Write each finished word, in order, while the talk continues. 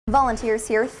Volunteers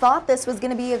here thought this was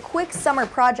going to be a quick summer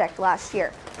project last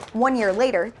year. 1 year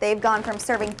later, they've gone from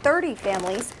serving 30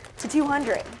 families to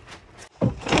 200.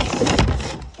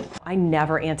 I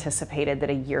never anticipated that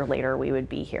a year later we would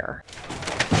be here.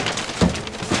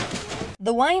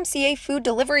 The YMCA food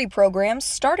delivery program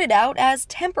started out as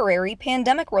temporary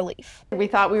pandemic relief. We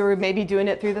thought we were maybe doing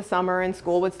it through the summer and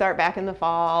school would start back in the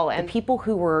fall. And the people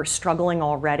who were struggling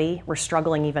already were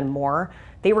struggling even more.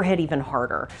 They were hit even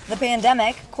harder. The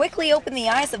pandemic quickly opened the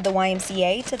eyes of the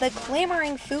YMCA to the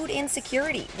clamoring food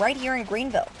insecurity right here in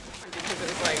Greenville.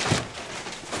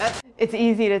 It's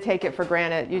easy to take it for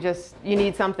granted. You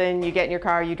need something, you get in your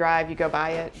car, you drive, you go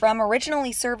buy it. From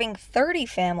originally serving 30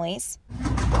 families,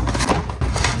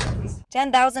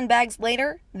 10,000 bags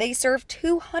later, they serve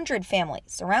 200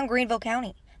 families around Greenville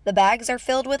County. The bags are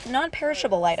filled with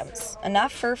non-perishable items,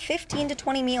 enough for 15 to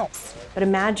 20 meals. But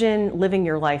imagine living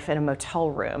your life in a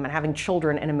motel room and having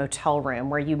children in a motel room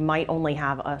where you might only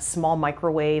have a small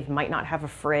microwave, might not have a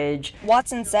fridge.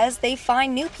 Watson says they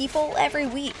find new people every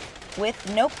week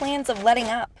with no plans of letting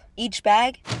up. Each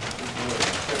bag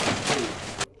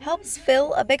helps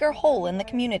fill a bigger hole in the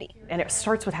community. And it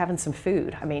starts with having some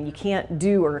food. I mean, you can't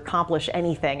do or accomplish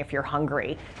anything if you're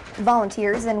hungry.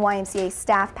 Volunteers and YMCA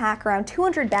staff pack around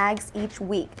 200 bags each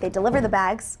week. They deliver the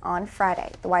bags on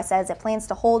Friday. The Y says it plans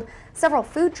to hold several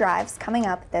food drives coming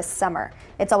up this summer.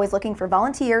 It's always looking for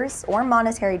volunteers or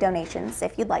monetary donations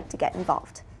if you'd like to get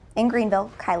involved. In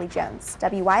Greenville, Kylie Jones,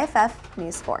 WYFF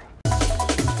News 4.